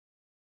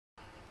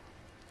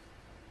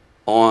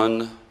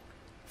On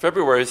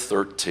February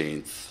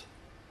 13th,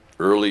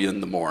 early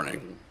in the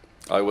morning,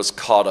 I was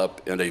caught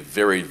up in a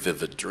very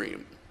vivid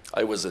dream.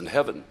 I was in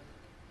heaven.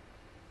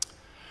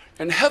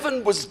 And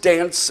heaven was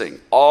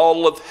dancing.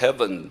 All of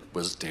heaven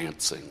was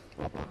dancing.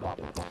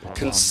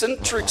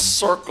 Concentric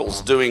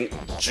circles doing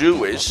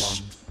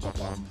Jewish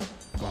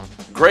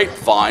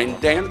grapevine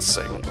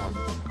dancing.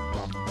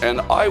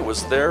 And I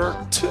was there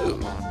too.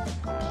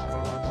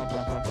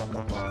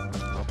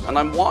 And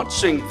I'm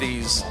watching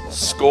these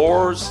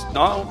scores,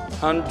 no,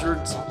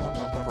 hundreds,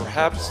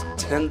 perhaps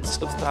tens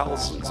of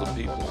thousands of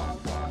people.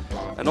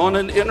 And on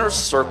an inner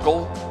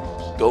circle,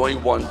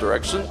 going one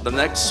direction, the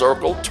next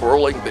circle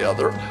twirling the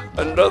other,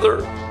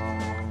 another.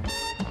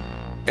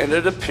 And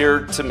it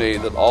appeared to me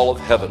that all of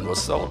heaven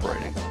was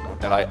celebrating.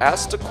 And I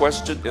asked a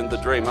question in the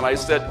dream, and I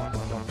said,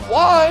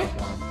 why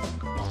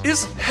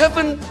is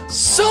heaven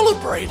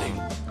celebrating?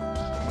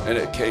 And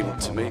it came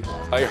to me.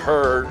 I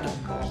heard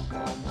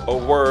a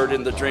word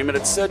in the dream, and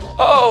it said,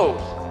 oh,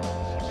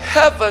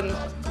 heaven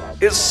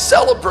is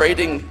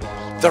celebrating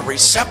the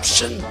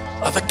reception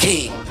of a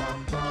king.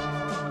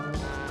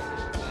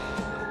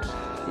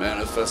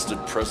 Manifested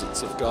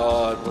presence of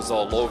God was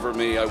all over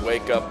me. I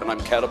wake up and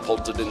I'm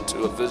catapulted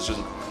into a vision,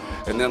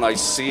 and then I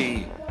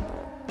see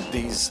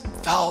these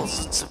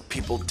thousands of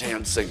people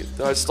dancing.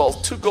 I saw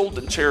 2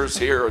 golden chairs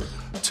here and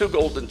 2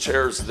 golden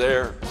chairs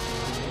there.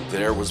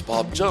 There was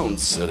Bob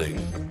Jones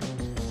sitting.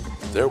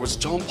 There was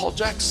John Paul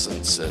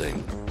Jackson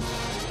sitting.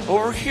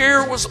 Over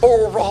here was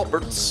Oral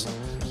Roberts,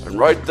 and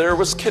right there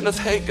was Kenneth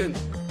Hagin.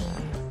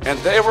 And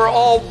they were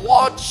all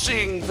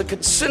watching the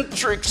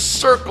concentric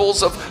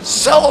circles of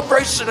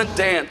celebration and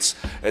dance.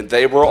 And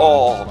they were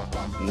all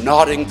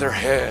nodding their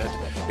head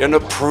in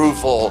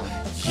approval.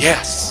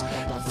 Yes,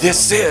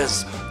 this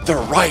is the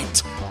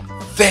right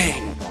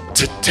thing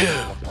to do.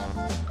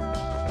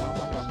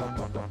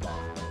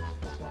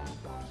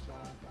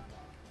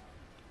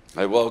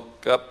 I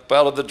woke up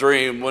out of the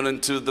dream, went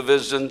into the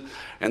vision,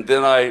 and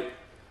then I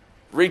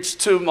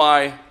reached to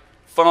my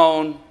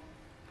phone,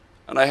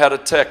 and I had a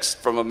text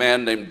from a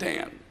man named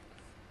Dan.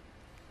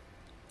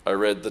 I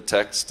read the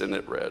text, and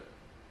it read,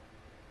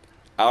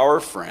 our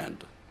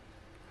friend,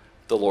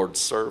 the Lord's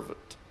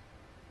servant,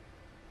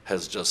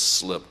 has just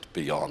slipped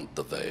beyond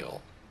the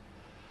veil.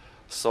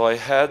 So I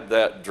had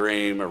that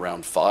dream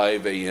around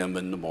 5 a.m.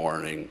 in the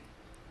morning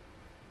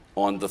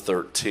on the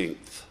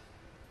 13th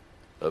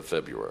of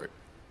February.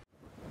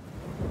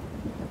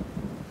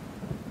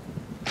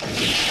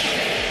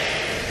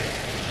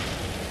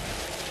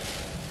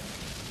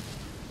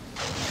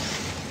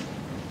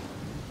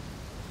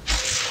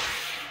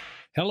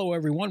 Hello,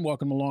 everyone.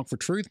 Welcome along for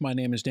Truth. My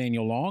name is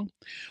Daniel Long.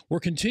 We're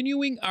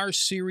continuing our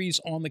series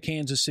on the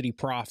Kansas City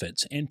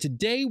prophets, and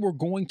today we're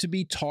going to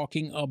be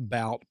talking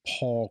about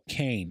Paul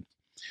Cain.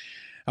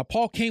 Now,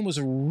 Paul Cain was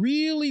a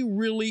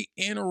really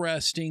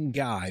interesting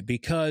guy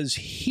because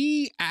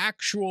he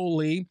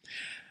actually,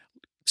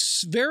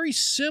 very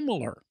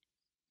similar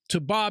to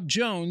Bob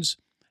Jones,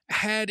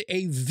 had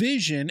a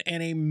vision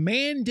and a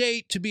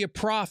mandate to be a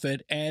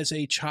prophet as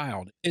a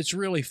child. It's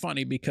really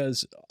funny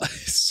because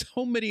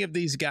so many of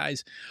these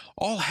guys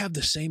all have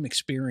the same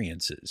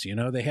experiences. You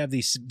know, they have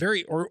these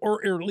very, or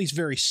at least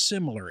very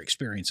similar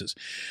experiences.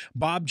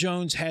 Bob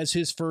Jones has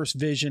his first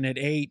vision at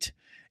 8,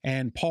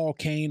 and Paul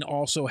Cain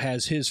also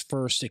has his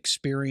first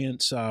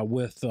experience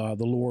with the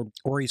Lord,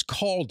 or he's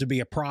called to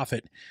be a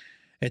prophet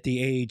at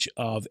the age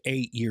of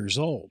 8 years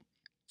old.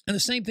 And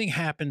the same thing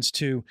happens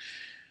to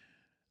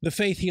the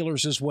faith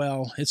healers as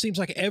well. It seems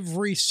like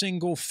every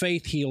single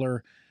faith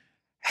healer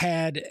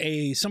had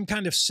some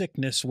kind of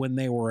sickness when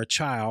they were a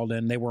child,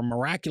 and they were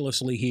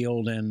miraculously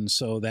healed, and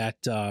so that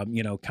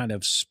kind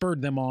of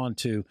spurred them on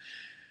to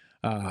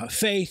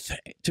faith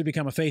to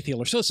become a faith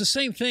healer. So it's the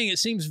same thing. It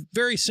seems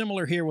very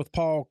similar here with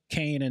Paul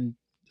Cain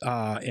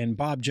and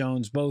Bob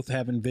Jones, both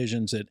having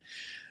visions at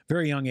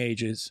very young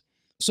ages.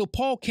 So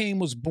Paul Cain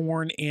was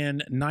born in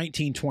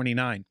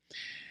 1929.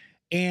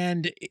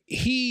 And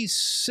he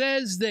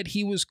says that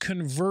he was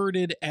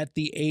converted at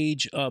the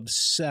age of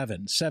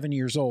 7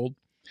 years old.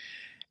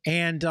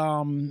 And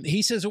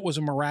he says it was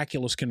a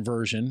miraculous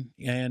conversion,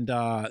 and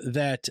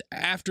that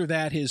after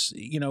that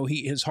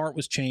his heart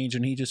was changed,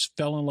 and he just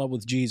fell in love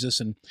with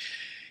Jesus. And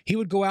he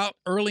would go out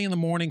early in the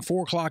morning,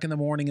 4 o'clock in the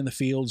morning, in the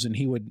fields, and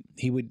he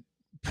would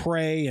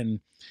pray,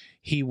 and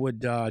he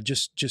would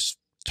just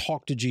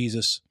talk to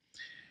Jesus.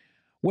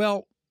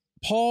 Well,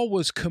 Paul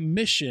was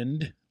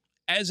commissioned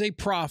as a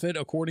prophet,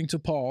 according to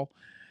Paul,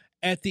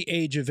 at the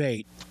age of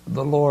 8.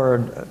 The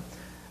Lord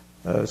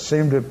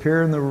seemed to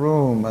appear in the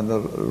room, and the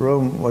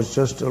room was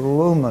just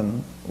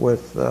illumined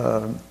with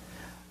a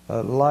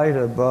light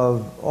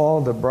above all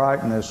the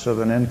brightness of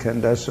an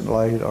incandescent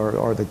light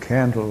or the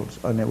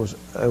candles, and it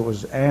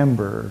was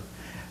amber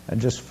and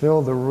just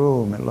filled the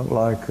room. It looked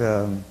like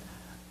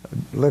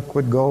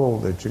liquid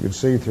gold that you could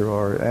see through,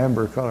 or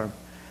amber color.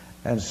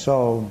 And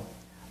so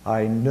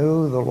I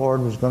knew the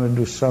Lord was going to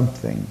do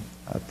something.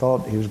 I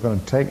thought he was going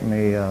to take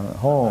me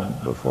home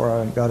before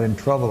I got in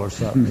trouble or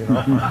something, you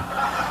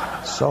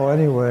know. So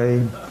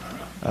anyway,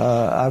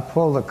 I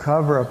pulled the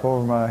cover up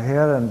over my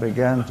head and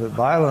began to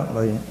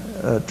violently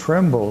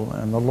tremble,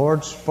 and the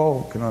Lord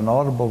spoke in an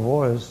audible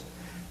voice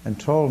and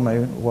told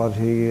me why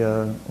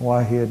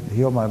He had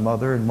healed my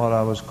mother and what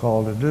I was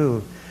called to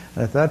do.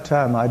 And at that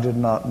time, I did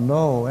not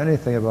know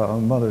anything about my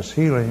mother's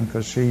healing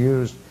because she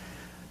used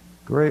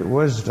great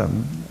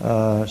wisdom.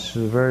 She's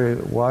a very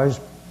wise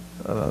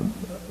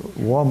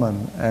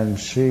woman, and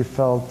she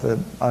felt that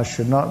I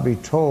should not be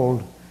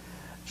told.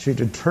 She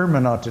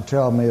determined not to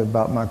tell me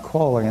about my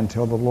calling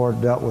until the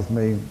Lord dealt with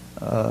me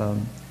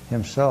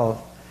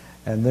Himself,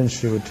 and then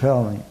she would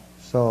tell me.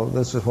 So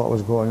this is what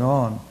was going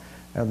on,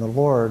 and the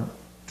Lord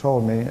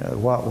told me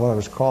what I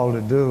was called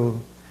to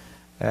do,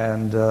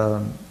 and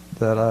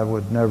that I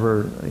would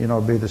never,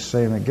 be the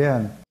same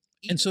again.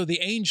 And so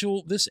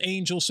this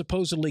angel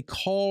supposedly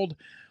called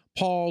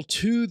Paul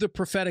to the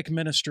prophetic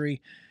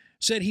ministry,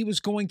 said he was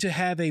going to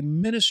have a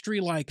ministry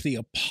like the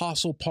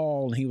Apostle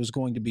Paul, and he was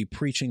going to be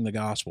preaching the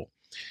gospel.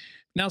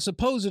 Now,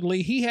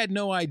 supposedly, he had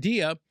no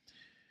idea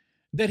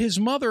that his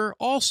mother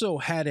also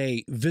had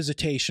a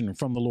visitation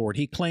from the Lord.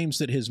 He claims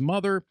that his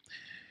mother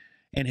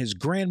and his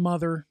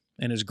grandmother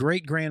and his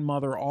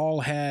great-grandmother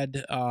all had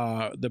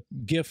the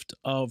gift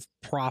of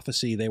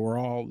prophecy. They were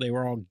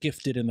all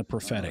gifted in the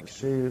prophetic.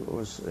 She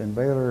was in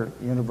Baylor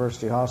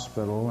University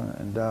Hospital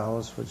in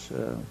Dallas, which,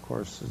 of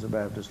course, is a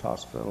Baptist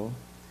hospital.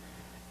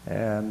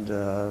 And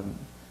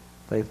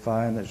they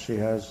find that she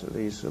has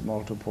these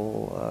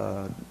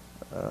multiple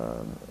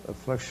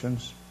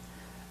afflictions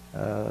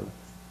that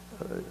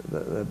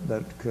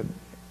could,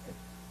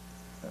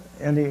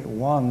 any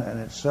one in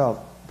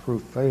itself,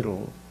 prove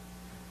fatal.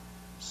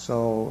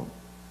 So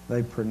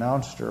they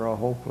pronounced her a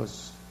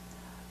hopeless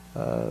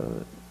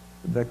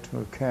victim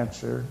of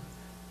cancer,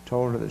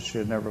 told her that she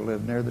had never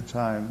lived near the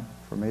time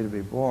for me to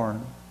be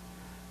born,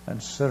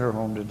 and sent her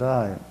home to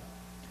die.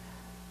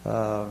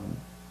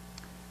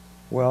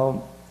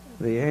 Well,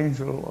 the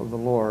angel of the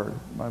Lord,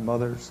 my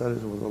mother said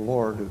it was the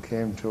Lord who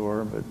came to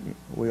her, but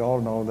we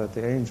all know that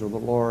the angel of the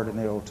Lord in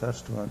the Old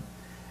Testament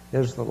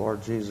is the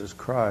Lord Jesus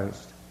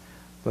Christ.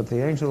 But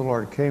the angel of the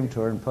Lord came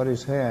to her and put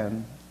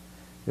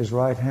his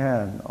right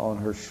hand on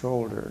her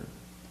shoulder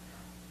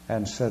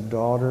and said,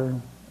 "Daughter,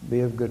 be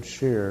of good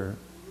cheer.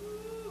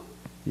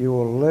 You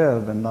will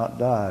live and not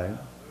die.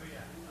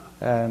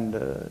 And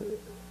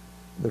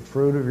the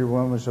fruit of your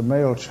womb is a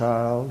male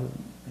child.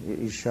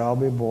 He shall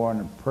be born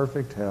in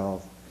perfect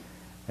health,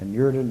 and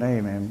you're to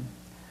name him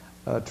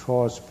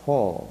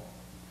Paul,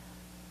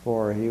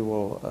 for he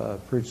will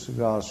preach the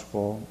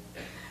gospel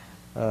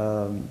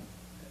with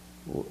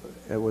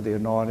the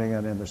anointing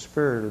and in the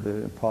spirit of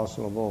the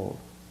apostle of old."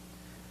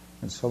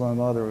 And so my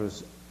mother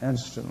was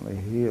instantly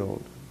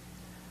healed.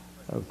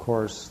 Of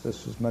course,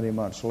 this was many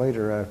months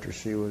later after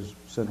she was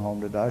sent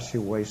home to die. She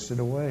wasted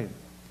away.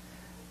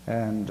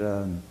 And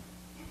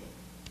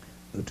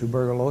the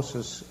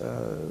tuberculosis,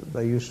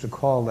 they used to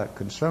call that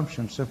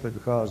consumption simply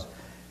because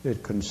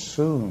it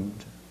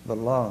consumed the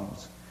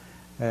lungs.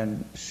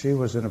 And she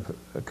was in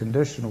a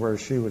condition where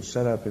she would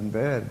sit up in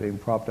bed, being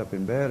propped up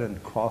in bed,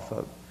 and cough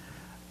up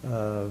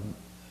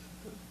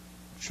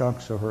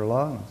chunks of her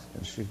lungs.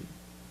 And she could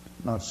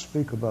not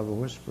speak above a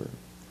whisper.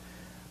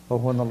 But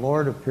when the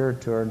Lord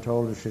appeared to her and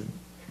told her she'd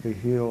be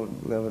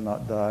healed, live and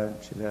not die,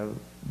 she'd have a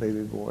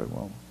baby boy,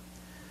 well,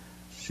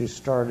 she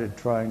started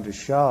trying to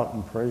shout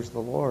and praise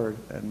the Lord.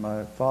 And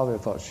my father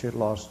thought she had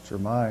lost her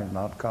mind,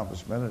 not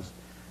compass mentis.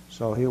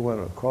 So he went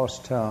across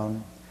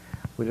town.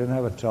 We didn't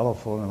have a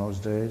telephone in those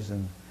days.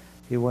 And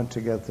he went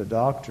to get the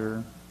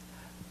doctor,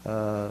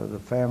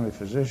 the family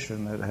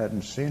physician that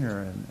hadn't seen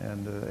her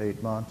in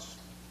 8 months,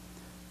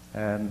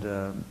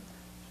 and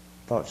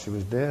thought she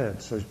was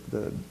dead. So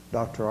the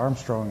Dr.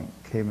 Armstrong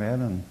came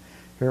in, and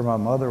here my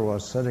mother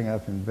was sitting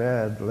up in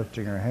bed,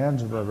 lifting her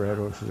hands above her head,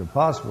 which was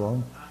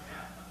impossible,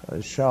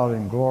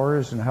 shouting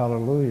glories and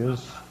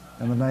hallelujahs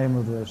in the name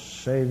of the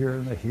Savior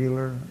and the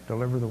Healer,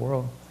 deliver the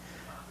world.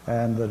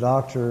 And the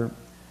doctor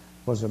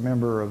was a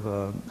member of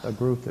a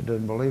group that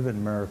didn't believe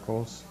in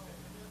miracles.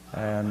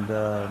 And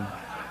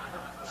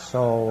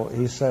so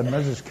he said,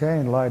 "Mrs.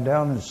 Cain, lie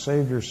down and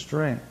save your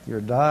strength. You're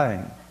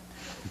dying."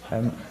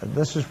 And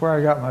this is where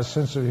I got my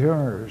sense of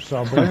humor. So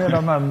I'll blame it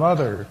on my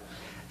mother.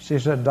 She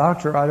said,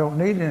 "Doctor, I don't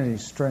need any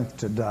strength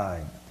to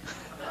die.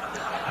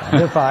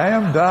 And if I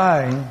am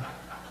dying,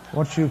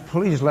 won't you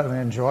please let me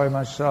enjoy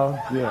myself?"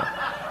 Yeah.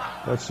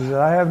 But she said,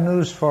 "I have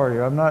news for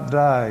you. I'm not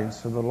dying."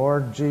 So the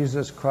Lord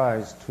Jesus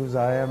Christ, whose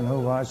I am and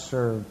whom I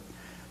serve,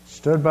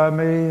 stood by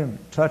me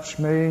and touched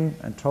me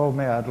and told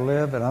me I'd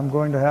live, and I'm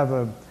going to have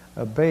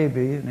a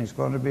baby, and he's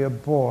going to be a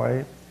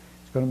boy.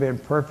 He's going to be in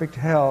perfect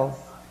health,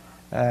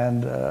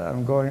 and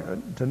I'm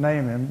going to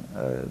name him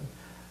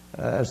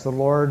as the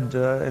Lord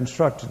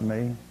instructed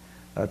me,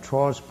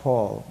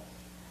 Paul,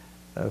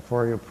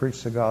 for he'll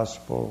preach the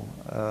gospel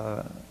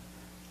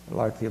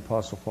like the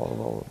Apostle Paul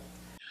of old.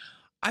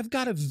 I've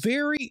got a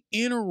very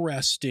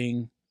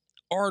interesting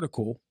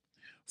article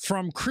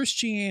from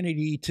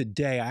Christianity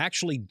Today. I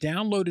actually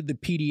downloaded the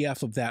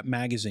PDF of that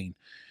magazine.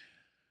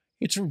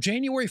 It's from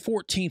January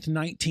 14th,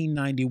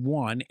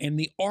 1991, and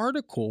the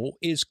article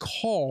is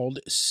called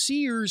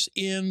Seers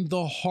in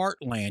the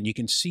Heartland. You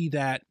can see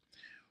that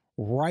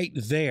right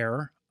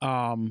there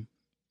on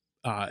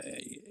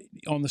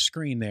the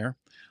screen there.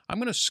 I'm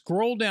going to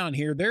scroll down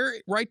here.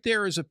 Right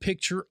there is a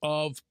picture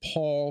of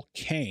Paul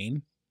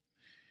Cain.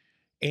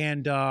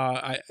 And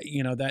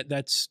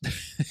that's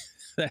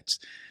that's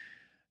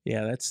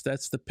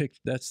the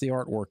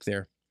artwork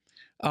there.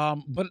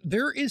 But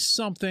there is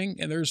something,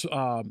 and there's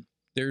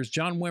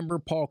John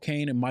Wimber, Paul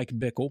Cain, and Mike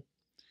Bickle.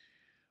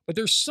 But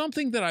there's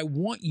something that I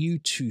want you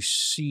to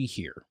see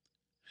here.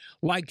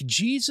 Like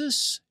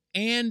Jesus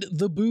and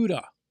the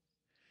Buddha,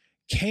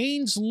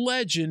 Cain's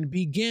legend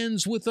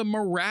begins with a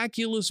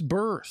miraculous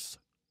birth.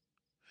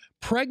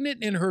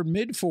 Pregnant in her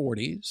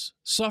mid-40s,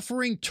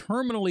 suffering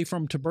terminally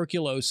from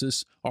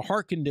tuberculosis, a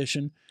heart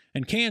condition,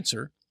 and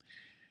cancer,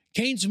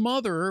 Cain's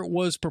mother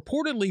was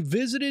purportedly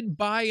visited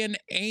by an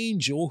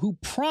angel who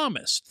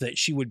promised that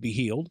she would be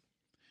healed,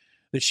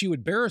 that she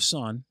would bear a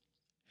son,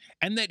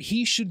 and that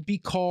he should be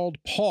called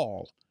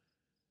Paul,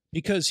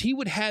 because he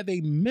would have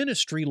a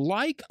ministry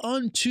like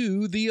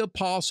unto the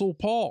Apostle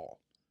Paul.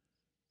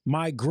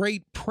 My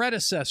great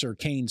predecessor,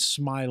 Cain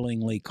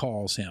smilingly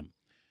calls him.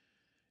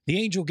 The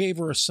angel gave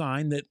her a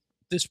sign that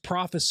this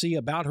prophecy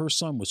about her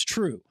son was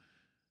true,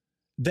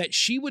 that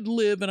she would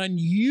live an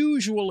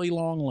unusually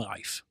long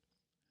life.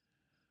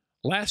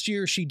 Last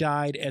year, she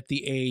died at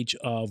the age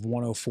of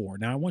 104.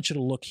 Now, I want you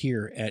to look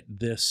here at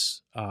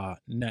this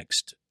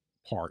next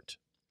part.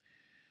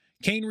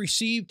 Cain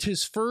received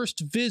his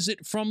first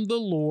visit from the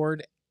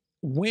Lord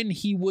when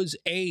he was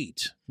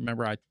 8.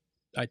 Remember,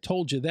 I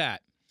told you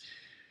that.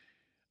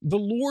 The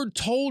Lord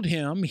told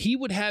him he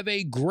would have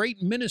a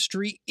great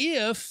ministry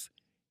if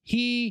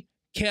he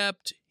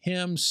kept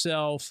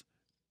himself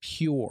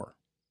pure.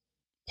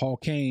 Paul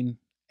Cain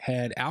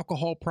had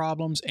alcohol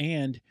problems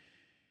and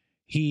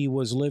he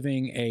was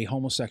living a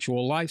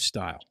homosexual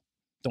lifestyle.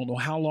 Don't know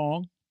how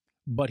long,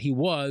 but he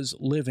was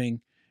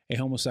living a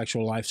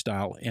homosexual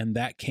lifestyle, and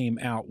that came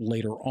out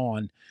later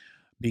on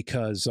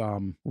because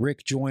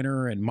Rick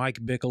Joyner and Mike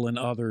Bickle and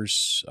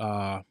others,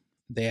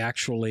 they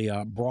actually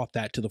brought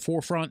that to the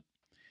forefront,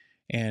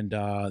 and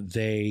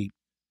they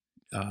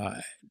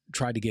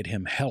tried to get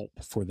him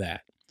help for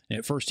that. And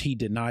at first he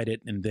denied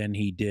it, and then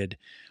he did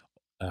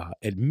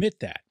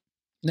admit that.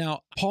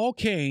 Now, Paul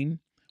Cain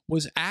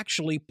was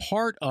actually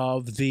part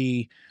of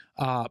the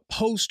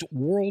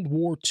post-World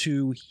War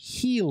II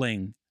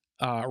healing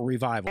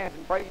revival.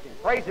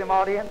 Praise him,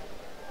 audience.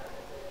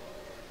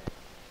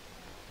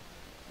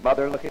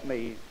 Mother, look at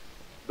me.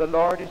 The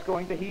Lord is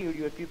going to heal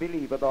you if you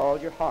believe with all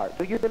your heart.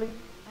 Do you believe?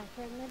 I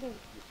certainly do.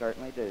 You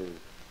certainly do.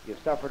 You've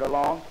suffered a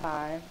long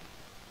time,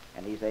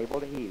 and he's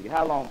able to heal you.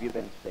 How long have you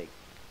been sick?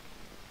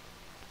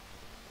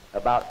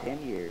 About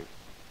 10 years.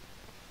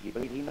 You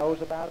believe he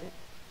knows about it?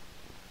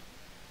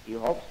 You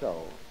hope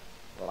so.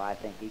 Well, I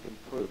think he can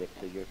prove it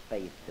to your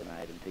faith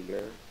tonight and to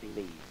your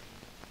belief.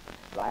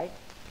 Right?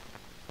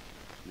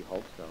 You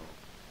hope so.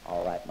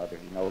 All right, Mother.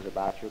 He knows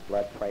about your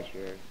blood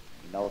pressure.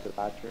 He knows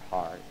about your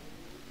heart.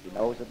 He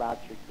knows about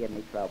your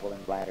kidney trouble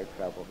and bladder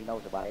trouble. He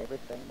knows about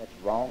everything that's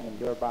wrong in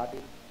your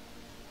body.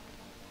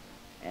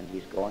 And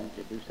he's going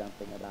to do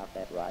something about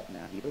that right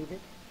now. You believe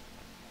it?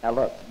 Now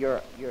look,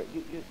 you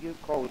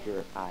close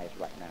your eyes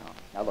right now.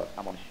 Now look,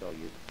 I'm going to show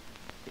you.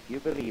 If you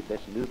believe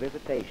this new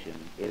visitation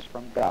is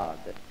from God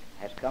that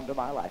has come to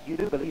my life, you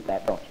do believe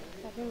that, don't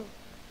you? I do.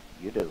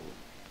 You do.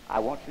 I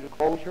want you to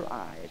close your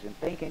eyes and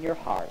think in your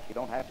heart. You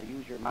don't have to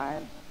use your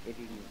mind. If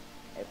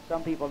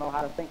some people know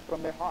how to think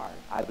from their heart,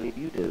 I believe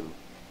you do.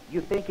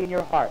 You think in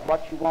your heart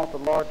what you want the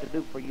Lord to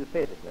do for you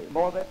physically,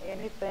 more than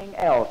anything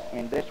else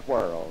in this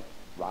world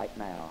right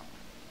now.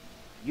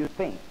 You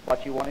think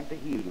what you want him to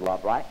heal you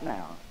of right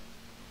now,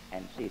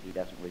 and see if he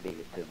doesn't reveal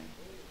it to me.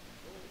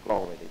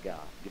 Glory to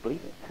God. You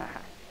believe it?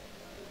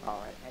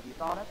 All right. Have you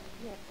thought it?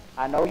 Yes.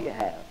 I know you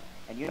have.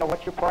 And you know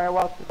what your prayer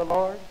was to the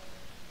Lord?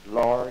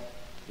 Lord,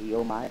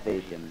 heal my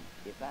vision.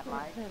 Is that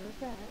right? That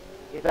is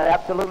right. Is that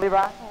absolutely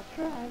right?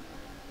 That's right.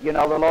 You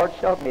know, the Lord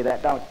showed me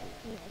that, don't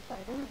you? Yes,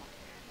 I do.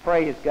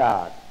 Praise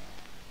God.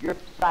 Your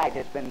sight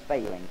has been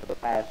failing for the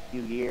past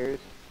few years.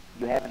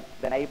 You haven't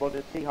been able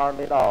to see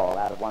hardly at all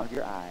out of one of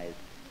your eyes.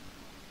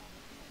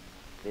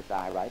 This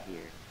eye right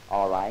here.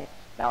 All right.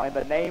 Now, in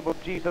the name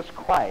of Jesus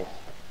Christ,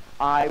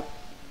 I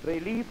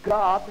believe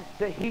God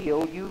to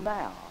heal you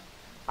now.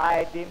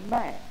 I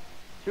demand,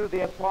 through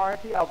the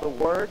authority of the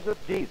words of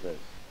Jesus,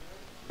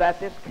 that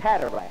this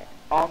cataract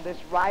on this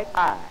right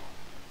eye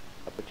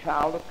of the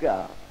child of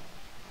God,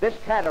 this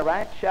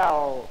cataract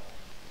shall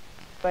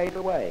fade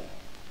away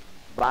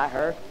by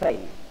her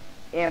faith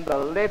in the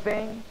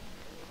living,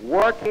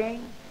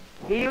 working,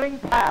 healing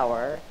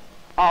power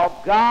of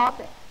God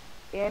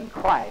in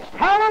Christ.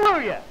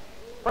 Hallelujah!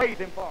 Praise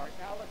him for it.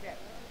 Now look at it.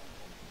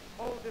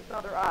 Hold this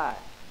other eye.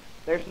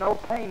 There's no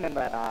pain in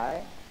that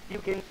eye. You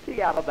can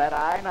see out of that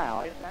eye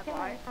now. Isn't that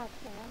right? I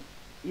can.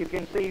 You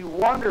can see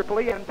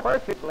wonderfully and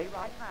perfectly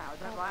right now. Is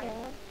that I right?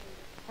 can.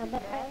 And the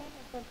pain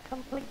is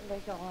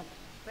completely gone.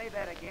 Say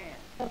that again.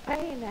 The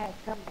pain has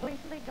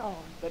completely gone.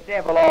 The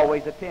devil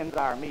always attends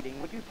our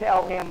meeting. Would you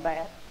tell him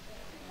that?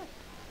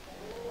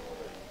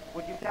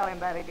 Would you tell him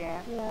that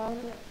again? Yeah,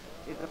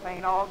 Is the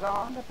pain all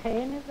gone? the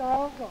pain is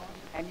all gone.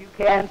 And you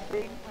can see?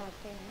 I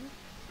can.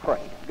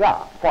 Praise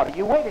God. What are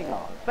you waiting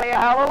on? Say a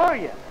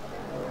hallelujah.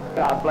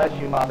 God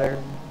bless you,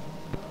 Mother.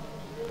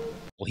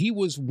 Well, he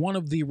was one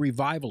of the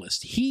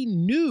revivalists. He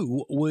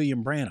knew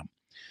William Branham.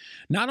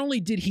 Not only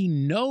did he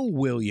know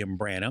William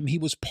Branham, he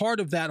was part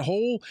of that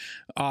whole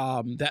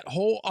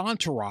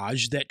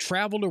entourage that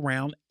traveled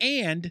around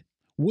and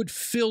would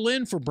fill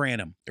in for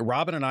Branham.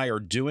 Robin and I are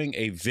doing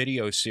a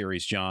video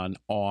series, John,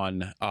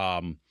 on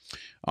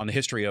the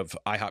history of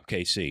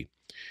IHOPKC.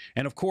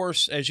 And of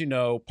course, as you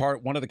know,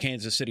 one of the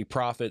Kansas City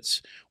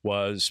prophets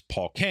was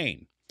Paul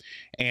Cain.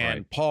 And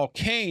right. Paul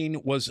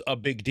Cain was a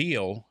big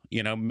deal,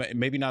 you know,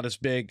 maybe not as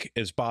big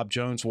as Bob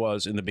Jones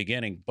was in the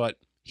beginning, but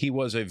he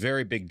was a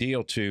very big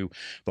deal to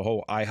the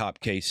whole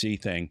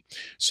IHOPKC thing.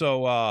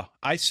 So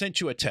I sent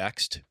you a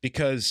text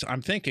because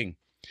I'm thinking,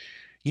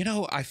 you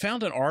know, I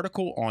found an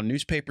article on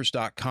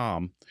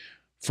newspapers.com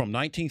from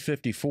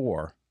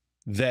 1954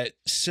 that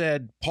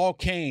said Paul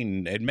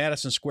Cain at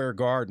Madison Square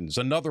Gardens,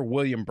 another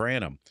William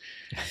Branham.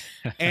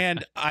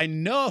 And I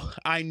know,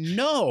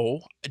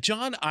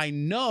 John, I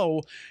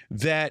know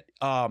that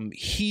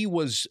he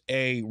was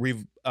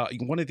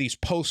one of these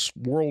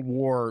post-World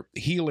War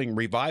healing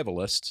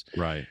revivalists.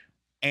 Right.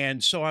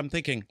 And so I'm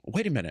thinking,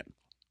 wait a minute,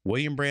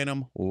 William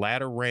Branham,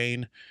 Latter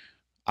Rain,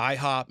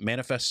 IHOP,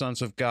 Manifest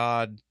Sons of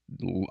God,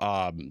 you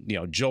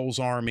know, Joel's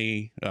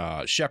Army,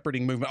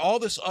 Shepherding Movement, all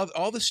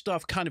this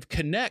stuff kind of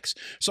connects.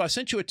 So I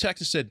sent you a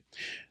text and said,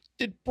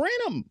 did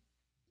Branham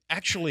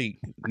actually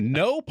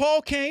know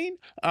Paul Cain?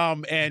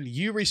 And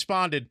you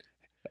responded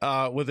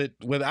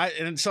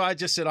and so I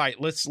just said, all right,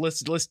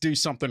 let's do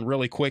something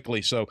really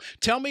quickly. So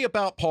tell me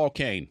about Paul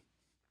Cain.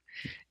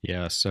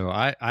 Yeah, so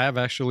I have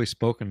actually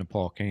spoken to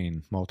Paul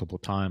Cain multiple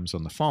times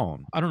on the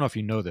phone. I don't know if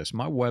you know this.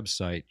 My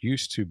website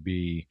used to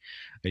be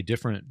a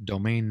different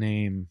domain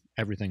name.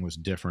 Everything was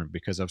different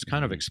because I was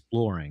kind of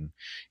exploring.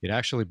 It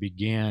actually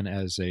began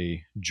as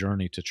a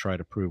journey to try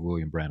to prove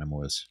William Branham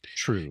was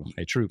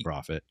a true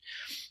prophet.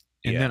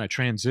 And then I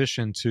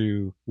transitioned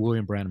to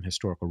William Branham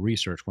Historical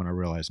Research when I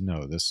realized,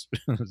 no, this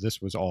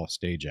was all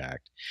stage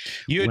act.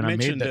 You had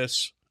mentioned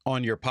this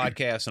on your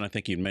podcast, and I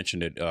think you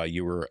mentioned it.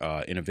 You were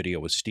in a video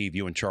with Steve.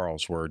 You and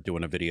Charles were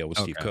doing a video with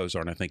Steve Kozar,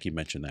 and I think you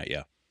mentioned that,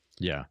 yeah.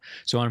 Yeah.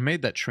 So I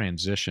made that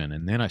transition,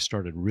 and then I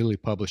started really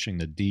publishing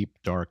the deep,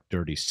 dark,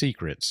 dirty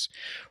secrets.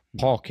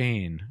 Paul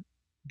Cain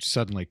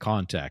suddenly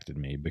contacted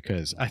me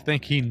because I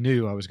think he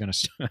knew I was going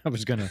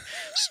to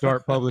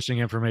start publishing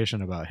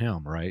information about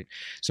him, right?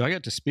 So I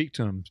got to speak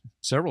to him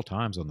several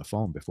times on the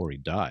phone before he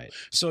died.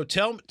 So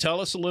tell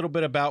us a little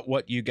bit about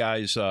what you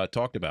guys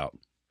talked about.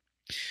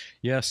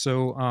 Yeah,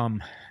 so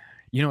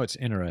you know, it's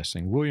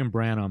interesting. William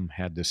Branham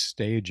had this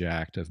stage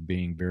act of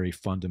being very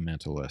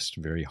fundamentalist,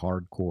 very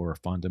hardcore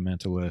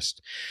fundamentalist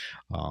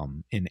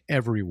in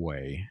every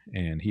way,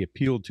 and he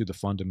appealed to the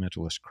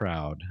fundamentalist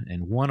crowd.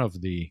 And one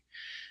of the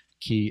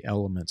key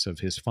elements of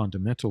his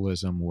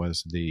fundamentalism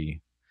was the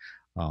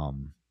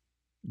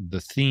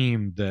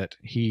theme that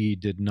he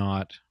did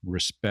not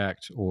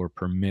respect or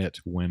permit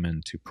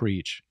women to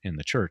preach in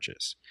the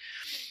churches.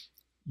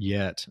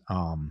 Yet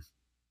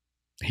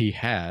he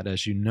had,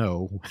 as you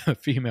know,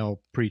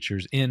 female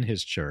preachers in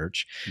his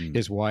church.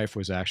 His wife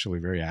was actually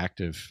very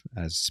active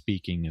as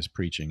speaking, as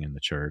preaching in the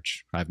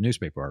church. I have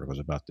newspaper articles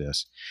about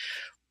this.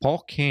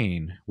 Paul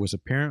Cain was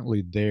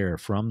apparently there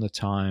from the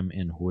time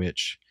in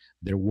which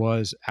there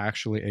was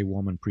actually a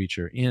woman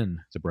preacher in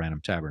the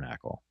Branham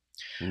Tabernacle.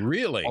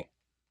 Really?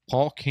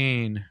 Paul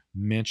Cain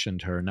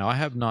mentioned her. Now, I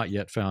have not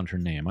yet found her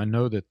name. I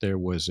know that there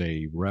was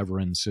a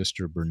Reverend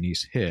Sister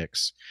Bernice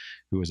Hicks,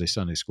 who was a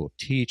Sunday school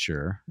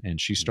teacher,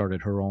 and she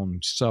started her own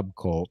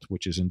subcult,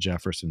 which is in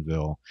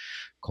Jeffersonville,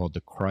 called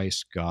the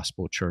Christ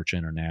Gospel Church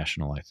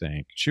International, I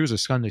think. She was a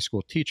Sunday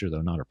school teacher,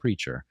 though, not a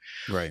preacher.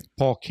 Right.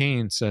 Paul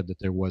Cain said that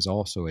there was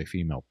also a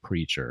female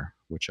preacher,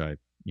 which I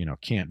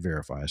can't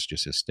verify. It's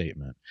just his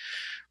statement.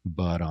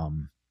 But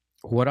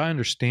what I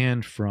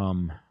understand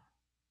from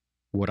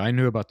what I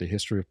knew about the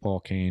history of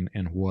Paul Cain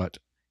and what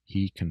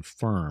he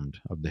confirmed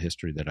of the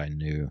history that I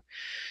knew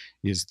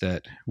is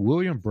that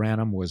William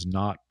Branham was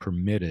not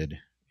permitted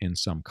in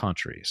some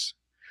countries.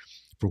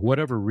 For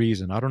whatever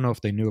reason, I don't know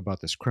if they knew about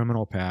this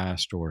criminal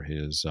past or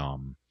his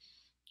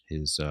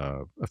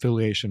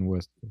affiliation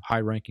with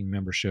high-ranking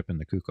membership in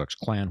the Ku Klux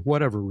Klan,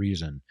 whatever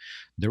reason,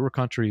 there were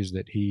countries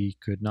that he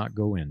could not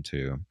go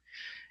into.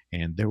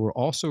 And there were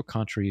also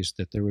countries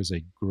that there was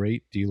a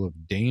great deal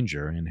of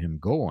danger in him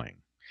going.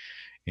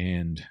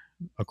 And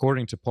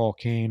according to Paul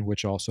Cain,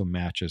 which also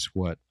matches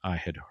what I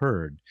had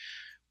heard,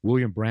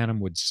 William Branham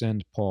would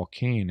send Paul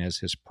Cain as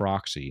his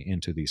proxy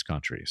into these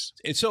countries.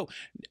 And so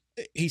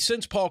he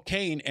sends Paul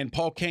Cain, and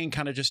Paul Cain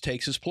kind of just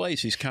takes his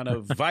place. He's kind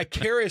of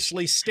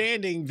vicariously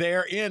standing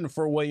there in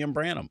for William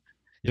Branham.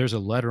 There's a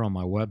letter on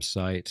my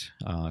website.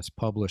 It's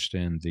published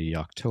in the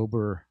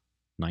October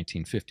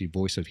 1950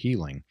 Voice of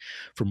Healing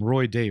from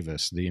Roy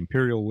Davis, the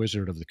Imperial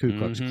Wizard of the Ku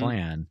Klux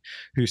Klan,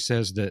 who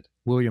says that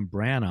William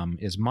Branham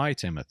is my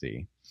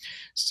Timothy.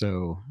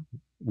 So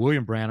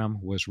William Branham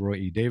was Roy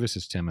E.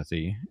 Davis's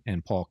Timothy,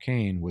 and Paul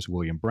Cain was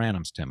William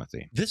Branham's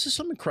Timothy. This is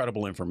some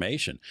incredible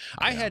information.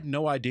 I had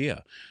no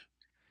idea.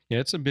 Yeah,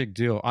 it's a big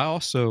deal. I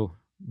also,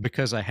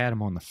 because I had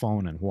him on the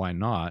phone, and why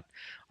not,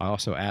 I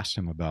also asked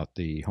him about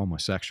the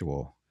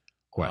homosexual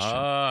question.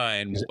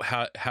 And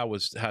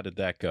how did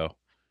that go?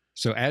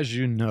 So as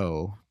you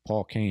know,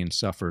 Paul Cain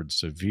suffered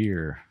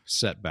severe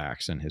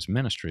setbacks in his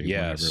ministry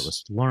whenever it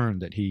was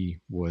learned that he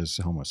was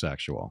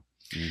homosexual.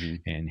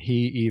 And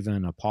he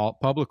even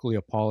publicly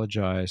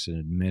apologized and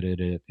admitted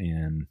it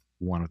in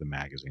one of the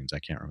magazines. I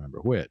can't remember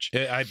which.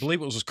 I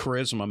believe it was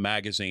Charisma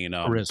magazine,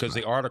 because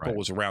the article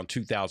was around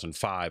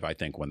 2005, I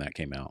think, when that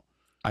came out.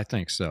 I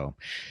think so.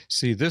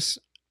 See, this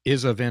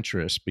is of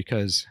interest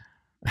because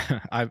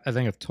I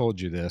think I've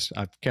told you this.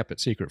 I've kept it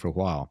secret for a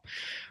while.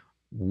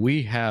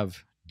 We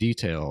have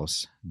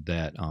details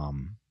that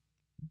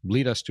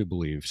lead us to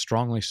believe,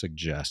 strongly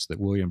suggest that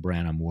William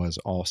Branham was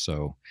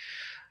also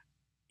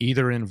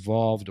either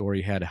involved or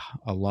he had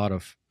a lot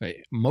of,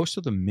 most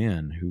of the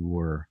men who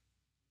were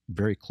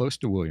very close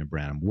to William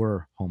Branham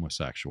were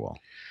homosexual.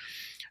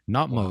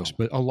 Not most,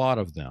 but a lot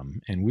of them.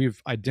 And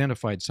we've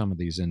identified some of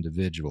these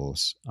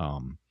individuals,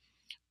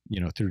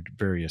 through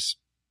various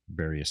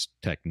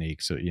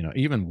techniques. So,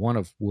 even one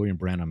of William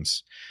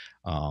Branham's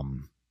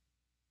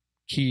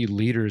key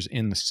leaders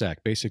in the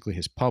sect, basically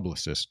his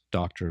publicist,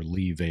 Dr.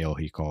 Lee Vale,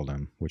 he called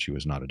him, which he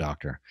was not a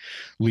doctor.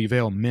 Lee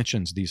Vale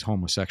mentions these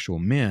homosexual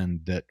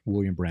men that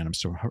William Branham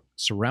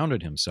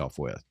surrounded himself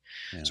with.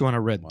 Yeah. So when I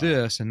read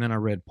this, and then I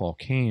read Paul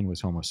Cain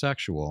was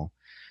homosexual,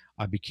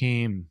 I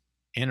became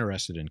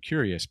interested and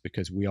curious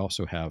because we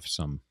also have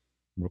some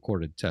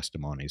recorded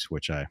testimonies,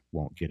 which I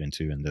won't get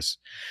into in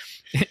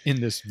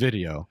this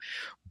video.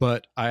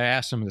 But I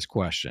asked him this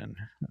question.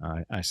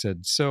 I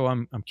said, so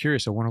I'm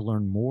curious. I want to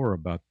learn more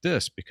about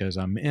this because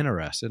I'm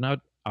interested.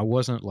 And I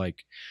wasn't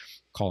like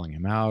calling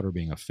him out or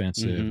being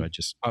offensive.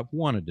 I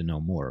wanted to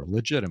know more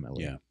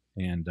legitimately. Yeah.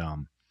 And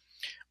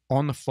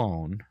on the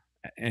phone,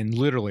 and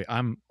literally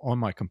I'm on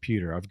my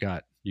computer,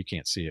 you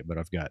can't see it, but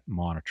I've got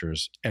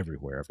monitors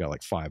everywhere. I've got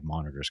like 5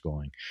 monitors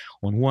going.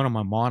 On one of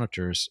my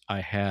monitors,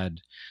 I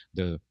had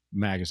the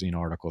magazine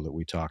article that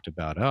we talked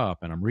about up,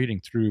 and I'm reading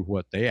through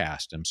what they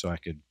asked him so I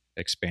could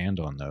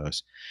expand on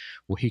those.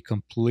 Well, he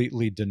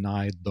completely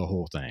denied the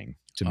whole thing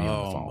to me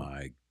on the phone. Oh,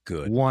 my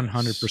goodness.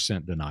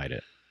 100% denied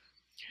it.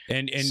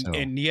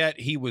 And yet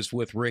he was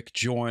with Rick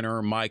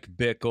Joyner, Mike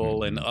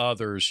Bickle, and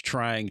others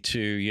trying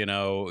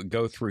to,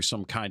 go through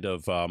some kind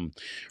of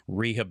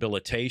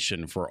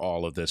rehabilitation for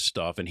all of this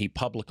stuff. And he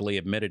publicly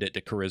admitted it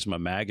to Charisma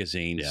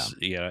magazines,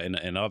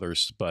 and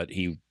others, but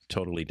he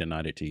totally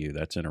denied it to you.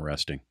 That's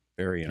interesting.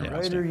 Very interesting.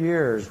 In later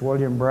years,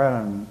 William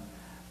Branham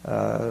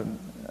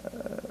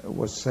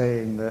was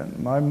saying that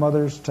my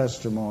mother's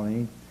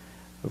testimony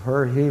of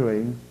her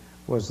healing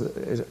was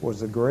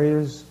the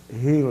greatest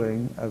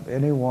healing of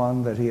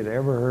anyone that he had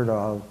ever heard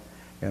of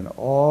in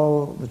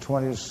all the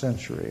 20th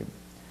century.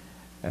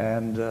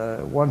 And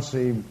once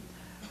he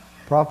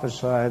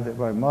prophesied that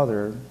my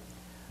mother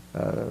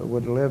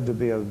would live to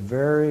be a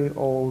very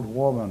old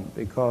woman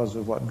because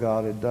of what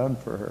God had done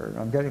for her.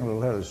 I'm getting a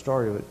little ahead of the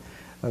story, but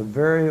a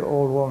very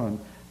old woman.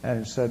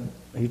 And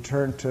he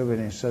turned to me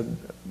and he said,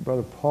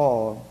 Brother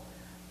Paul,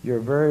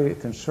 you're very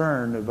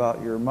concerned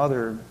about your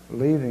mother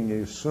leaving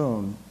you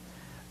soon,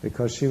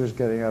 because she was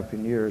getting up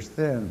in years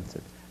then.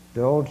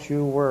 Don't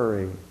you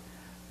worry.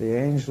 The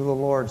angel of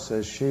the Lord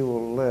says she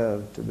will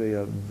live to be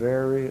a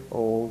very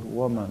old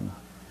woman.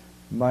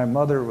 My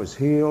mother was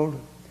healed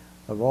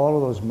of all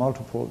of those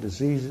multiple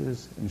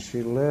diseases, and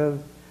she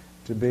lived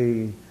to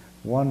be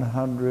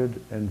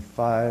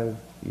 105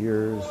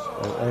 years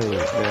of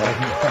age.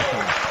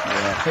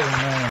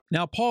 Yeah.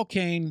 Now, Paul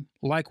Cain,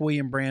 like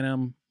William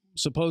Branham,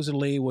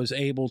 supposedly was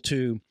able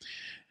to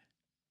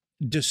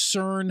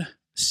discern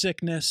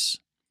sickness.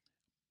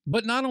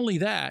 But not only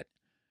that,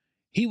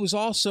 he was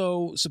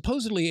also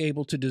supposedly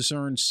able to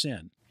discern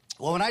sin.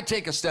 Well, when I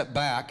take a step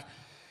back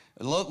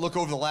and look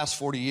over the last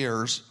 40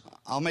 years,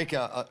 I'll make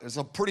it's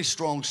a pretty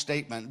strong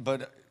statement,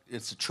 but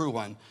it's a true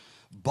one.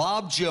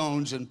 Bob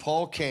Jones and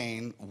Paul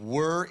Cain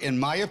were, in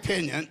my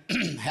opinion,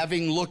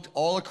 having looked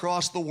all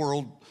across the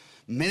world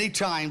many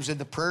times in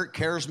the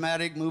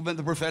charismatic movement,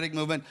 the prophetic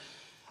movement,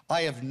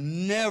 I have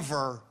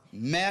never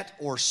met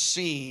or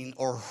seen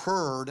or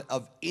heard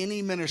of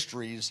any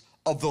ministries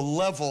of the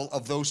level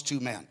of those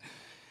two men,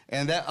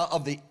 and that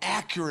of the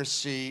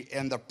accuracy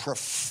and the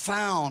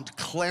profound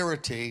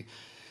clarity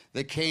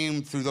that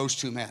came through those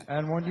two men.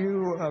 And when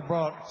you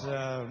brought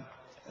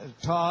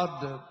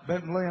Todd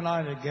Bentley and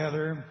I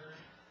together,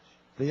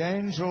 the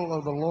angel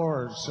of the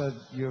Lord said,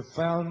 you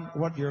found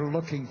what you're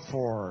looking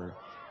for.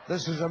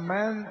 This is a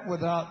man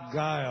without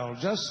guile,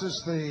 just as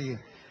the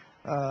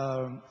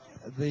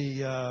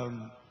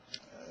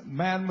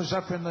man was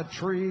up in the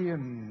tree,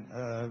 and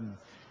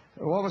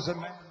what was the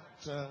man?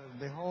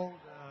 Behold,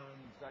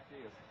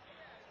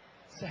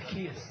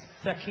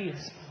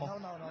 Zacchaeus. Paul.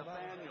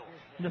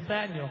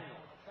 Nathaniel.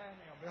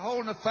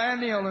 Behold,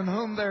 Nathaniel, in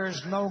whom there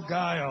is no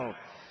guile.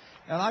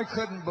 And I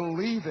couldn't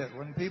believe it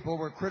when people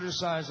were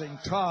criticizing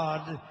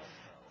Todd,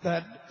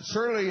 that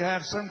surely he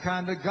had some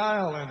kind of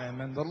guile in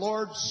him. And the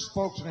Lord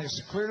spoke to me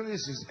as clearly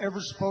as he's ever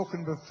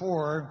spoken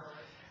before.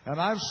 And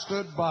I've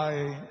stood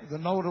by the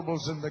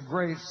notables and the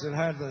greats that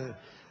had the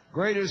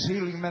greatest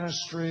healing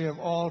ministry of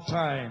all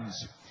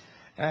times.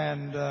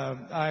 And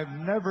I've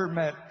never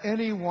met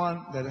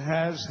anyone that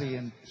has the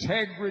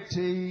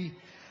integrity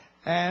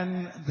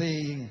and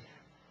the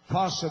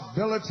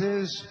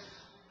possibilities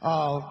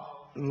of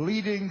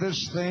leading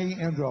this thing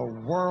into a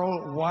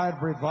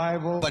worldwide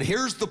revival. But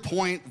here's the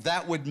point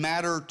that would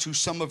matter to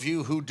some of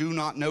you who do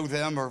not know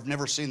them or have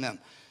never seen them.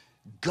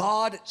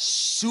 God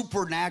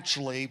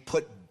supernaturally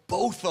put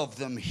both of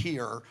them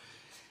here,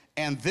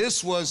 and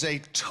this was a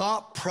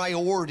top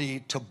priority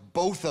to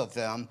both of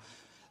them,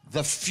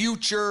 the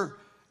future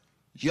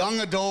young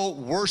adult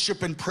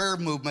worship and prayer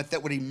movement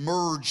that would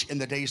emerge in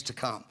the days to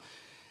come.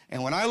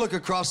 And when I look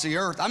across the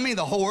earth, I mean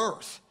the whole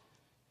earth,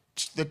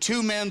 the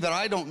two men that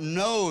I don't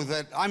know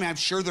that, I mean, I'm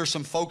sure there's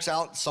some folks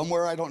out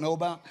somewhere I don't know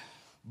about,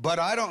 but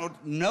I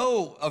don't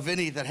know of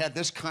any that had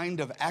this kind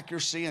of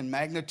accuracy and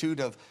magnitude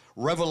of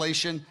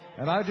revelation.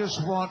 And I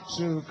just want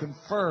to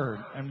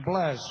confer and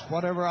bless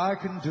whatever I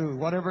can do,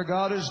 whatever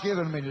God has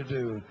given me to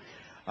do.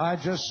 I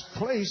just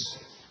place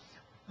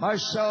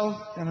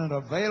myself in an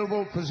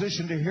available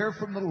position to hear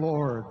from the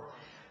Lord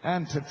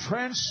and to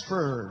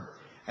transfer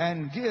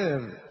and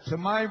give to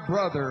my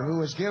brother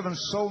who has given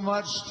so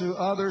much to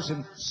others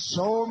and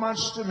so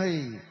much to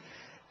me.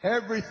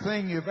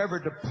 Everything you've ever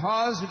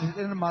deposited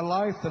into my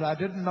life that I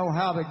didn't know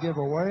how to give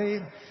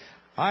away,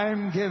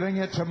 I'm giving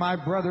it to my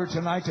brother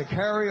tonight to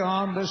carry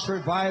on this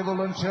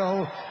revival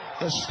until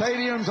the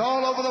stadiums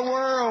all over the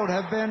world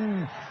have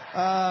been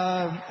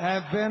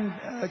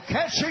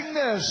catching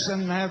this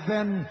and have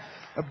been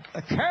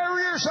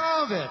carriers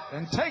of it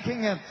and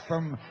taking it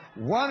from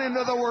one end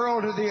of the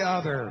world to the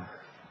other.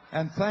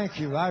 And thank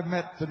you. I've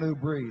met the new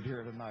breed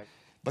here tonight.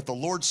 But the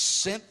Lord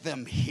sent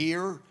them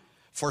here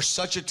for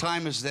such a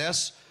time as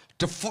this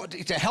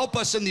to help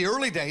us in the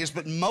early days,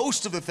 but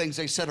most of the things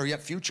they said are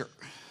yet future.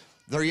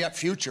 They're yet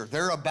future.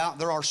 They're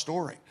our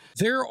story.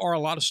 There are a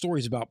lot of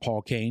stories about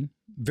Paul Cain,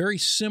 very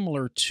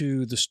similar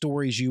to the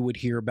stories you would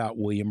hear about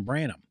William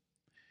Branham,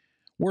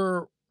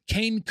 where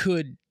Cain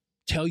could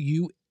tell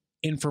you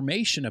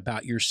information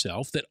about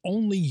yourself that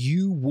only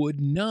you would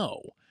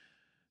know.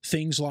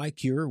 Things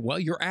like your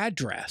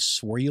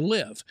address, where you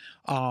live,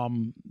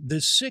 the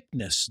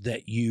sickness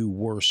that you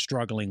were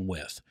struggling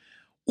with,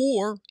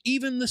 or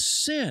even the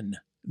sin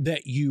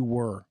that you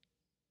were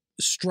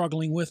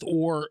struggling with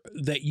or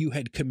that you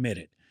had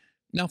committed.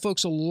 Now,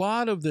 folks, a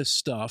lot of this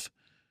stuff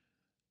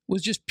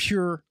was just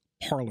pure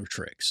parlor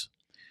tricks.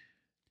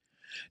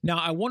 Now,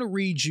 I want to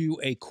read you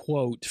a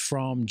quote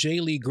from J.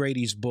 Lee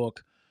Grady's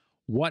book,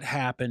 What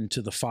Happened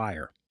to the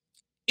Fire.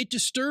 It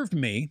disturbed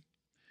me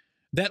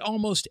that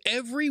almost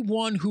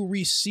everyone who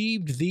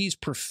received these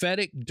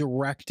prophetic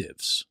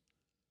directives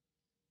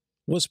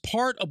was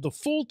part of the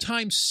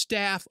full-time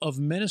staff of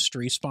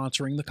ministry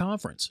sponsoring the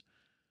conference.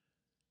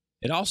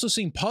 It also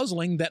seemed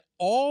puzzling that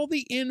all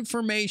the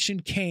information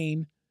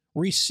Cain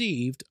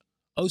received,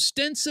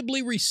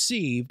 ostensibly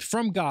received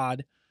from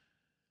God,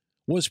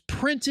 was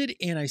printed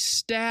in a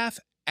staff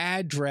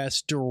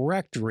address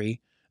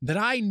directory that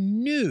I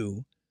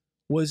knew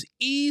was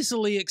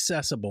easily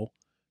accessible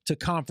to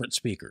conference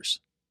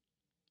speakers.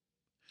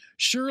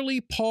 Surely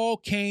Paul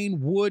Cain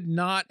would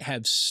not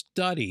have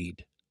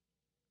studied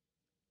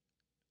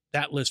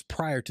that list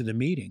prior to the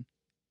meeting,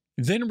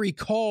 then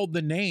recalled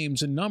the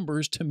names and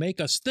numbers to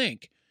make us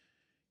think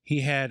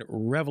he had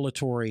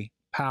revelatory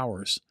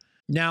powers.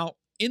 Now,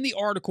 in the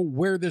article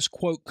where this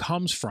quote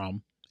comes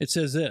from, it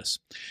says this: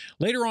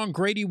 later on,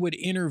 Grady would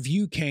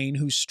interview Cain,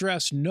 who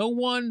stressed no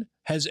one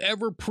has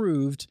ever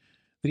proved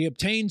that he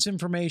obtains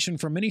information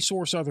from any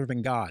source other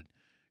than God.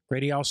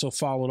 Grady also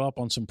followed up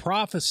on some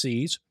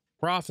prophecies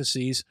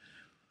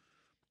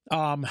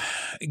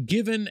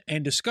given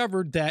and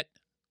discovered that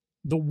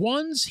the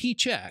ones he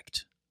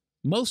checked,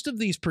 most of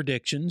these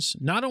predictions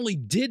not only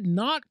did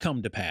not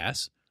come to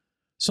pass,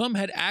 some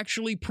had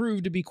actually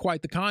proved to be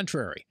quite the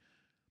contrary.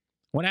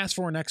 When asked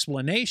for an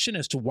explanation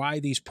as to why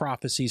these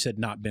prophecies had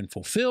not been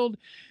fulfilled,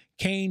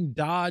 Cain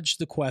dodged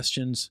the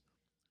questions,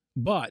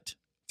 but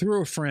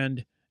through a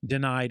friend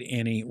denied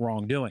any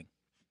wrongdoing.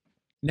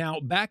 Now,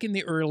 back in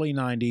the early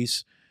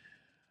 90s,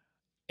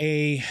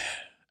 a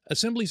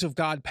Assemblies of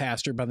God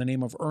pastor by the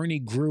name of Ernie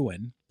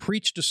Gruen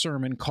preached a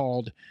sermon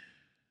called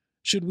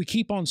Should We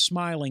Keep on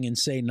Smiling and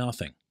Say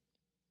Nothing?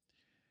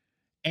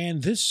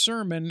 And this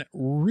sermon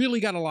really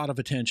got a lot of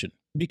attention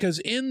because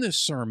in this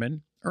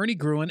sermon, Ernie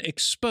Gruen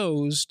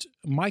exposed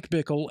Mike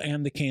Bickle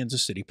and the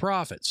Kansas City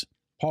Prophets.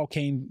 Paul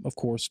Cain, of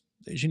course,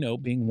 as you know,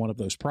 being one of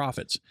those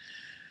prophets.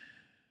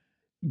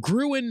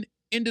 Gruen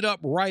ended up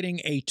writing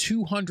a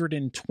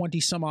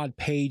 220-some-odd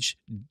page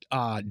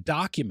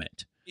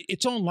document.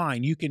 It's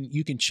online. You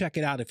can check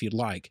it out if you'd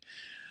like.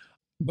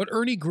 But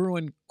Ernie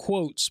Gruen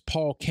quotes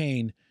Paul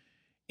Cain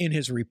in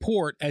his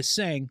report as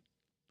saying,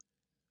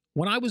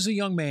 "When I was a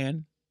young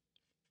man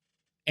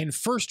and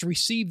first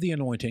received the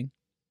anointing,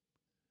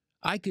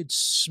 I could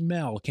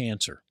smell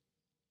cancer.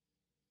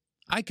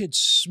 I could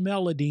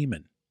smell a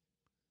demon.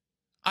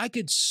 I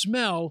could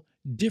smell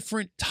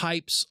different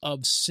types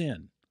of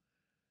sin.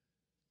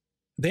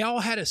 They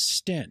all had a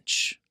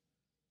stench.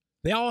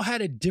 They all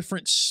had a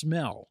different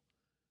smell.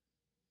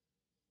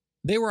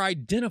 They were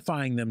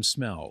identifying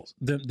themselves.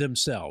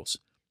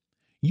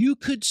 You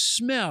could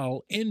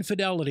smell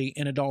infidelity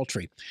and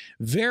adultery."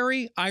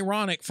 Very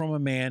ironic from a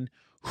man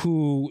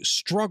who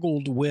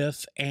struggled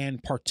with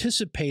and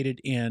participated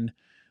in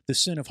the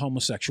sin of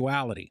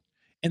homosexuality.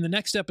 In the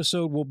next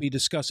episode, we'll be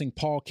discussing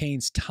Paul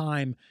Cain's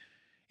time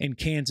in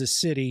Kansas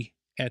City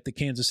at the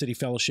Kansas City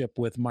Fellowship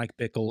with Mike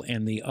Bickle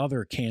and the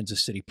other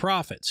Kansas City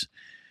prophets.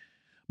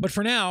 But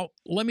for now,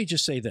 let me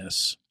just say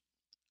this.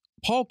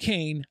 Paul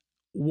Cain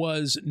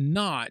was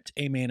not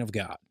a man of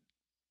God.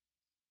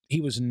 He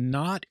was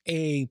not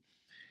a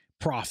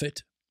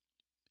prophet.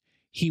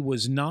 He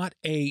was not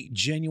a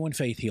genuine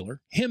faith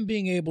healer. Him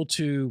being able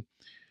to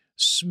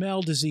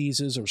smell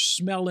diseases or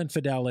smell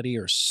infidelity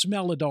or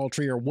smell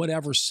adultery or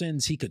whatever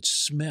sins he could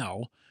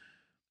smell,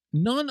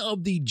 none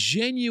of the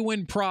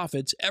genuine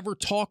prophets ever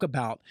talk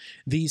about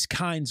these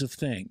kinds of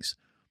things.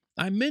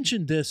 I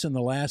mentioned this in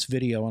the last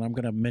video, and I'm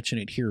going to mention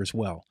it here as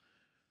well.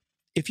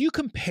 If you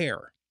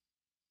compare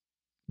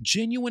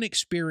genuine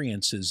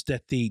experiences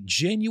that the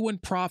genuine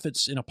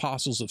prophets and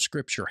apostles of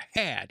Scripture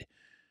had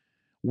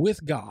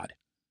with God,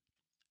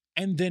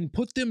 and then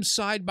put them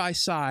side by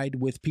side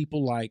with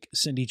people like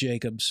Cindy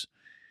Jacobs,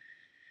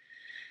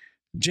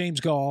 James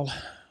Gall,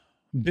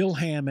 Bill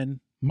Hammond,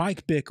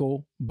 Mike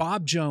Bickle,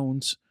 Bob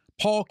Jones,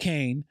 Paul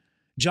Cain,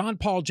 John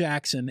Paul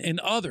Jackson,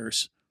 and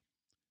others,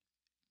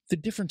 the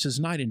difference is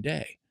night and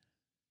day.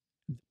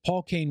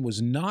 Paul Cain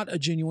was not a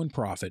genuine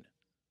prophet.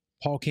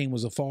 Paul Cain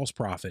was a false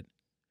prophet.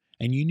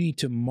 And you need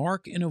to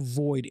mark and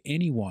avoid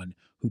anyone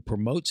who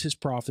promotes his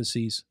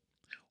prophecies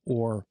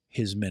or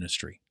his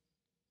ministry.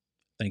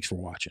 Thanks for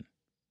watching.